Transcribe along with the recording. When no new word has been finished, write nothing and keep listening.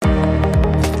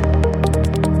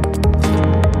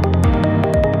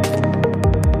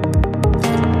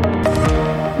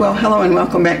Well, hello and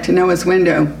welcome back to Noah's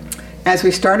Window. As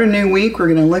we start a new week, we're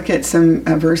going to look at some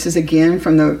verses again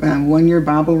from the one-year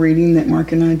Bible reading that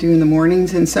Mark and I do in the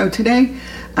mornings. And so today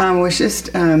was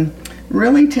just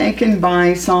really taken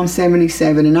by Psalm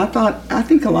 77, and I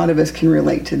think a lot of us can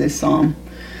relate to this psalm.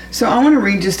 So I want to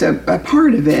read just a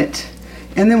part of it,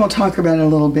 and then we'll talk about it a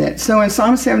little bit. So in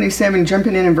Psalm 77,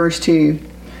 jumping in verse 2,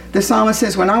 the psalmist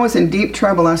says, "When I was in deep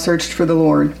trouble, I searched for the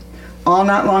Lord. All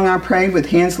night long I prayed with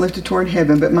hands lifted toward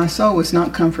heaven, but my soul was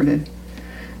not comforted.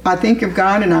 I think of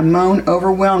God and I moan,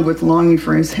 overwhelmed with longing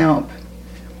for his help.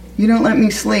 You don't let me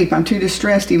sleep. I'm too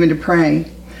distressed even to pray.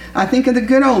 I think of the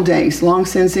good old days, long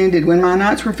since ended, when my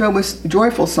nights were filled with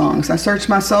joyful songs. I searched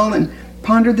my soul and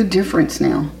pondered the difference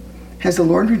now. Has the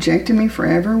Lord rejected me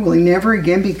forever? Will he never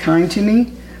again be kind to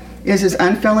me? Is his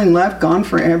unfailing love gone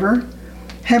forever?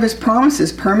 Have his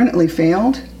promises permanently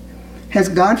failed? Has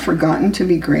God forgotten to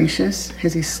be gracious?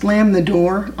 Has he slammed the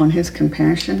door on his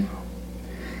compassion?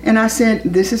 And I said,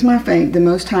 this is my fate. The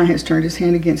Most High has turned his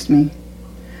hand against me.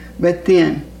 But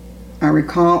then I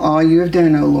recall all you have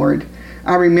done, O Lord.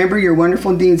 I remember your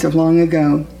wonderful deeds of long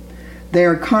ago. They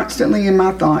are constantly in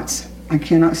my thoughts. I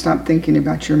cannot stop thinking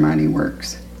about your mighty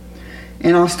works."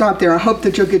 And I'll stop there. I hope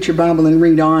that you'll get your Bible and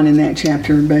read on in that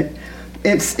chapter. But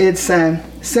it's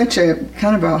such a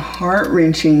kind of a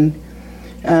heart-wrenching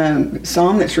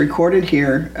psalm that's recorded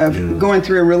here of going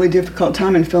through a really difficult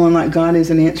time and feeling like God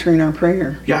isn't answering our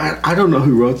prayer. Yeah, I don't know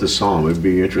who wrote the psalm. It'd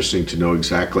be interesting to know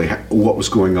exactly what was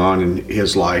going on in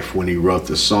his life when he wrote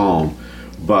the psalm.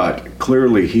 But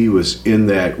clearly he was in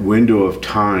that window of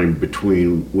time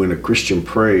between when a Christian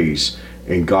prays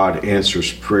and God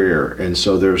answers prayer. And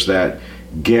so there's that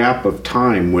gap of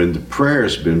time when the prayer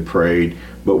has been prayed,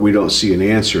 but we don't see an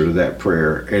answer to that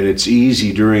prayer. And it's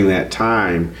easy during that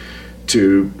time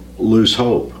to lose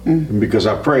hope because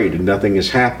I prayed and nothing is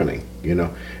happening,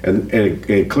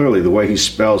 and clearly the way he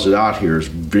spells it out here is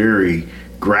very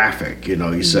graphic.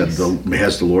 He said,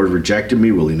 has the Lord rejected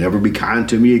me? Will he never be kind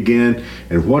to me again?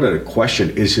 And what a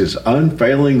question. Is his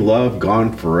unfailing love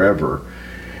gone forever?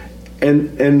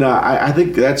 And I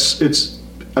think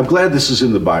I'm glad this is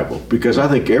in the Bible, because I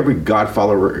think every God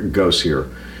follower goes here.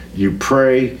 You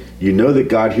pray, you know that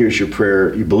God hears your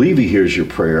prayer, you believe he hears your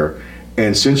prayer.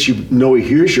 And since you know he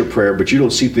hears your prayer, but you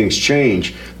don't see things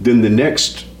change, then the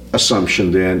next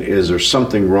assumption then is there's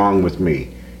something wrong with me.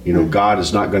 God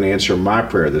is not going to answer my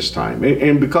prayer this time.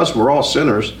 And because we're all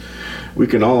sinners, we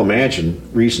can all imagine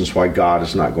reasons why God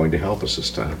is not going to help us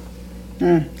this time.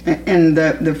 And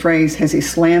the phrase, has he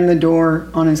slammed the door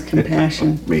on his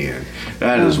compassion? Man,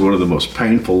 that is one of the most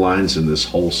painful lines in this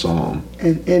whole psalm.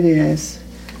 It is.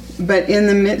 But in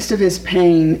the midst of his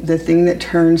pain, the thing that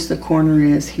turns the corner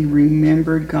is he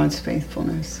remembered God's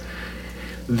faithfulness.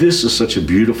 This is such a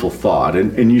beautiful thought,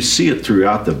 and you see it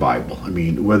throughout the Bible. I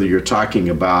mean, whether you're talking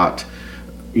about,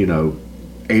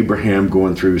 Abraham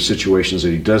going through situations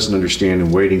that he doesn't understand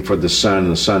and waiting for the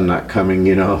son not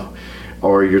coming,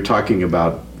 or you're talking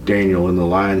about Daniel in the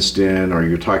lion's den, or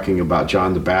you're talking about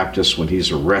John the Baptist when he's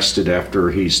arrested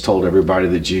after he's told everybody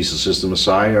that Jesus is the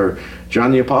Messiah, or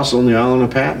John the Apostle on the island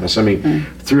of Patmos. I mean,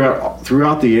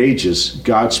 throughout the ages,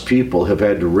 God's people have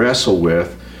had to wrestle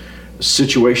with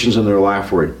situations in their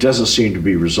life where it doesn't seem to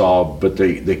be resolved, but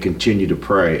they continue to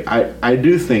pray. I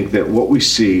do think that what we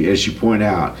see, as you point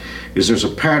out, is there's a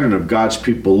pattern of God's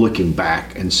people looking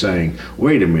back and saying,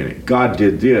 wait a minute, God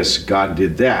did this, God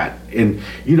did that. And,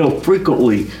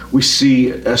 frequently we see,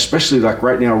 especially like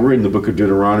right now, we're in the book of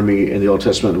Deuteronomy in the Old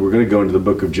Testament, and we're going to go into the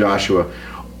book of Joshua.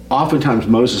 Oftentimes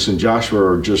Moses and Joshua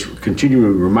are just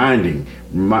continually reminding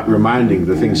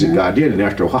the things that God did. And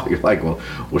after a while, you're like, well,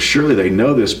 surely they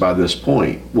know this by this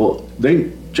point. Well,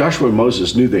 Joshua and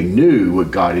Moses knew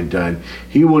what God had done.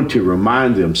 He wanted to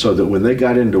remind them so that when they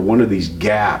got into one of these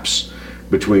gaps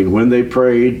between when they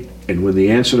prayed and when the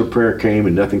answer to prayer came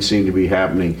and nothing seemed to be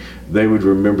happening, they would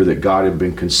remember that God had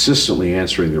been consistently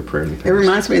answering their prayer. It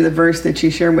reminds me of the verse that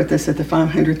you shared with us at the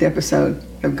 500th episode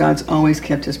of God's always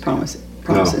kept his promises,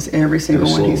 every single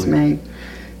one he's made.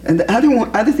 And the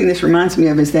other thing this reminds me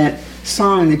of is that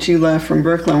song that you love from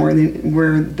Brooklyn,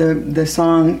 where the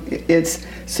song, it's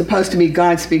supposed to be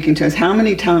God speaking to us. How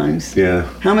many times? Yeah.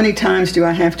 How many times do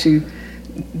I have to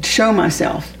show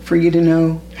myself for you to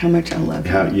know how much I love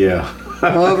you? Yeah.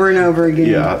 Over and over again.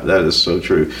 Yeah, that is so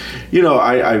true.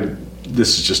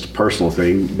 This is just a personal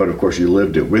thing, but of course you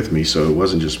lived it with me, so it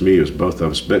wasn't just me, it was both of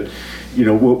us. But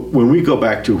when we go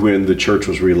back to when the church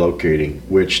was relocating,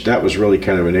 which that was really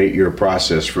kind of an 8-year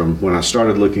process from when I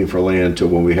started looking for land to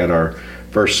when we had our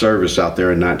first service out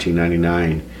there in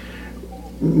 1999,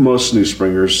 most New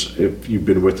Springers, if you've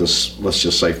been with us, let's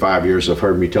just say 5 years, have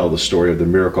heard me tell the story of the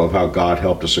miracle of how God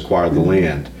helped us acquire the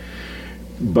land.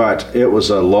 But it was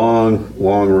a long,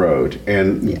 long road,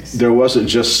 and there wasn't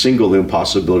just single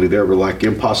impossibility. There were like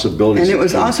impossibilities, and it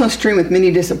was also strewn with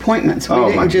many disappointments.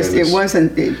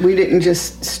 We didn't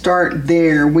just start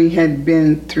there. We had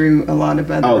been through a lot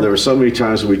of other. Oh, there were so many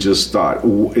times we just thought,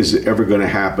 "Is it ever going to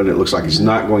happen?" It looks like it's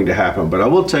not going to happen. But I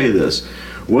will tell you this: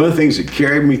 one of the things that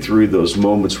carried me through those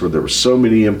moments where there were so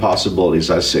many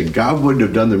impossibilities, I said, God wouldn't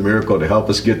have done the miracle to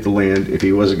help us get the land if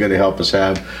He wasn't going to help us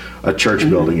have a church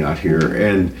building out here.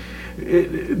 And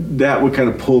that would kind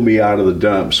of pull me out of the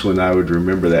dumps when I would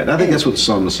remember that. And I think that's what the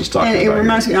psalmist is talking about. And it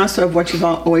reminds me also of what you've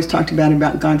always talked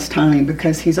about God's timing,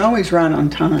 because He's always right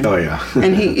on time. Oh, yeah.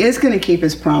 And He is going to keep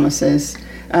His promises.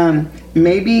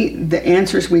 Maybe the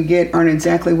answers we get aren't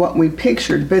exactly what we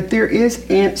pictured, but there is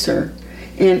answer.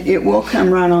 And it will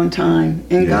come right on time.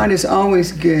 And God is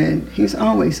always good. He's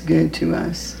always good to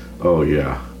us. Oh,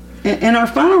 yeah. And our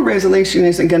final resolution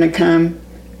isn't going to come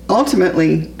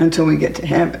ultimately until we get to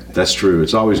heaven. That's true.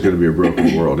 It's always going to be a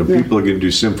broken world. And people are going to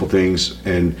do sinful things.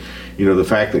 And, you know, the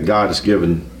fact that God has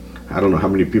given, I don't know how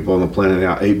many people on the planet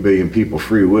now, 8 billion people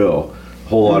free will, a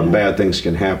whole lot of bad things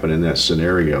can happen in that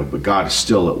scenario. But God is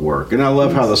still at work. And I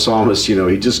love how the psalmist, you know,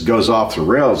 he just goes off the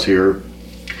rails here.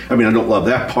 I mean, I don't love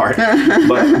that part,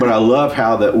 but I love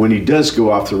how that when he does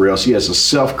go off the rails, he has a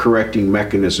self-correcting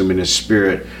mechanism in his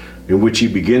spirit in which he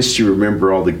begins to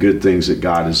remember all the good things that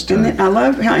God has done. And I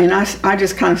love how, and I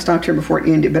just kind of stopped here before it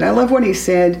ended, but I love what he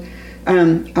said. I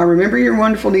remember your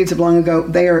wonderful deeds of long ago.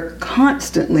 They are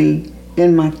constantly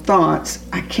in my thoughts.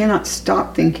 I cannot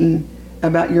stop thinking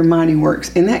about your mighty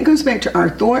works. And that goes back to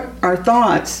our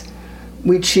thoughts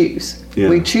we choose. Yeah.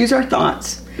 We choose our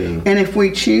thoughts. Yeah. And if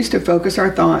we choose to focus our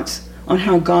thoughts on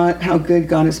how good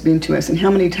God has been to us and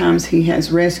how many times He has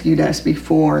rescued us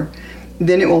before,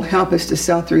 then it will help us to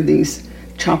sail through these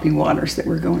choppy waters that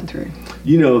we're going through.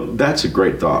 You know, that's a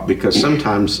great thought, because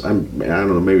sometimes, I don't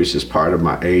know, maybe it's just part of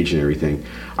my age and everything,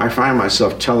 I find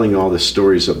myself telling all the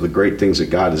stories of the great things that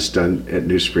God has done at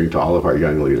New Spring to all of our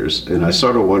young leaders. And I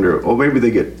sort of wonder, maybe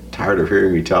they get tired of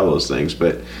hearing me tell those things,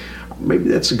 but maybe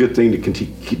that's a good thing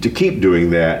to keep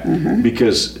doing that,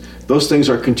 because those things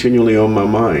are continually on my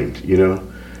mind, you know,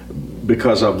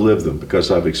 because I've lived them,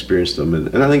 because I've experienced them.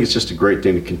 And I think it's just a great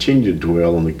thing to continue to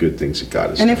dwell on the good things that God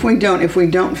has done. And if we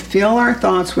don't fill our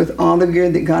thoughts with all the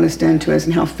good that God has done to us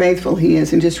and how faithful He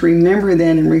is, and just remember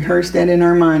that and rehearse that in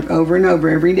our mind over and over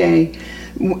every day,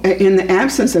 in the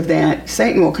absence of that,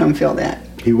 Satan will come fill that.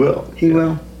 He will. He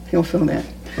will. He'll fill that.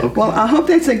 Okay. Well, I hope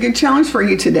that's a good challenge for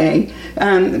you today.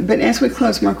 But as we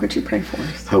close, Mark, would you pray for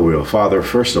us? I will. Father,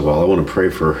 first of all, I want to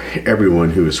pray for everyone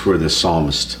who is where this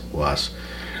psalmist was.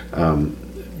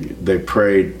 They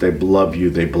prayed, they love you,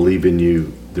 they believe in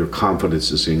you, their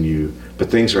confidence is in you, but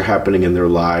things are happening in their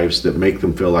lives that make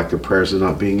them feel like their prayers are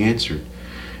not being answered.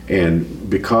 And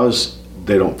because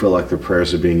they don't feel like their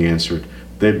prayers are being answered,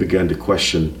 they've begun to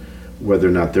question whether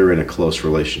or not they're in a close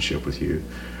relationship with you.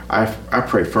 I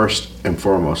pray first and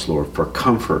foremost, Lord, for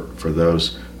comfort for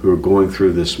those who are going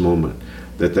through this moment,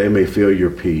 that they may feel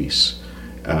your peace.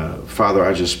 Father,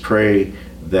 I just pray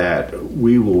that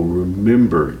we will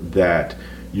remember that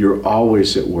you're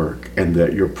always at work, and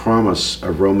that your promise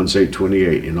of Romans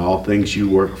 8:28, in all things you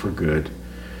work for good.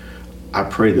 I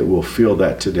pray that we'll feel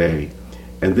that today.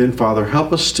 And then, Father,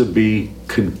 help us to be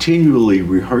continually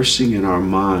rehearsing in our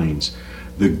minds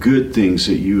the good things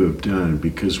that you have done,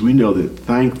 because we know that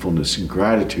thankfulness and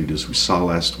gratitude, as we saw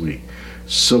last week,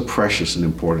 so precious and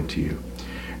important to you.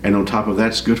 And on top of that,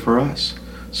 it's good for us.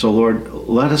 So Lord,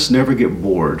 let us never get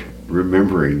bored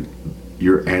remembering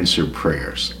your answered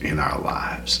prayers in our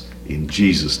lives. In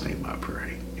Jesus' name I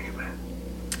pray. Amen.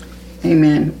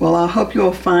 Amen. Well, I hope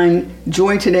you'll find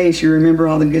joy today as you remember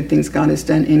all the good things God has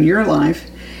done in your life.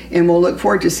 And we'll look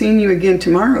forward to seeing you again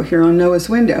tomorrow here on Noah's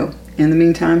Window. In the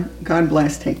meantime, God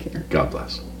bless. Take care. God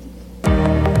bless.